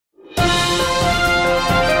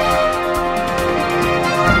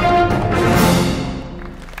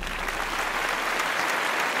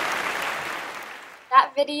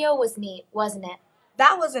video was neat, wasn't it?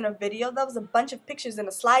 That wasn't a video, that was a bunch of pictures in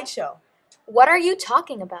a slideshow. What are you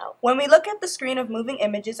talking about? When we look at the screen of moving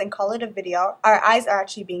images and call it a video, our eyes are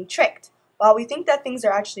actually being tricked. While we think that things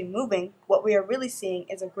are actually moving, what we are really seeing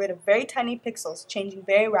is a grid of very tiny pixels changing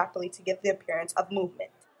very rapidly to give the appearance of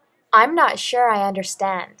movement. I'm not sure I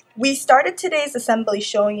understand. We started today's assembly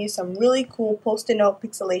showing you some really cool post-it note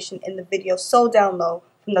pixelation in the video So Down Low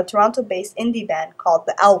from the Toronto-based indie band called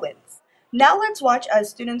the Elwins. Now let's watch as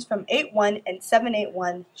students from 8-1 and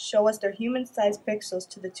 7-8-1 show us their human-sized pixels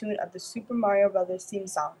to the tune of the Super Mario Bros. Theme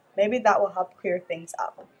song. Maybe that will help clear things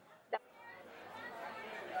up.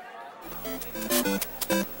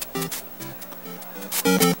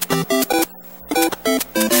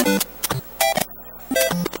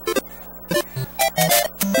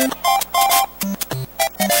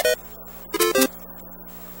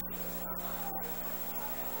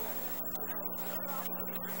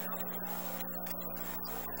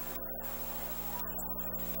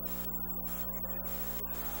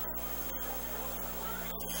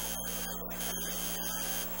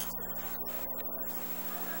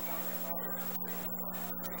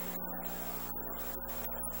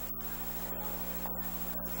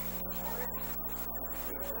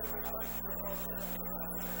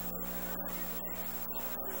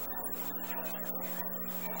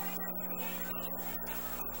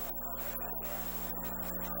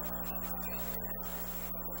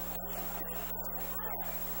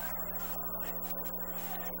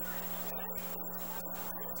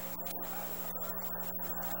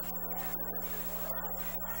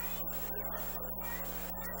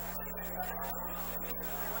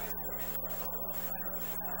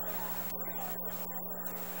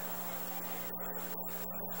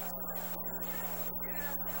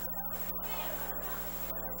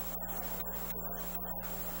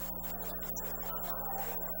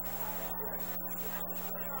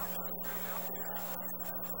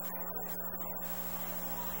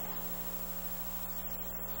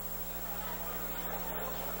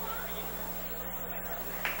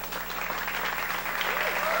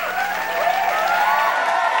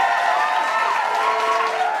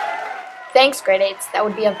 Thanks, grade 8s. That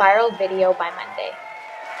would be a viral video by Monday.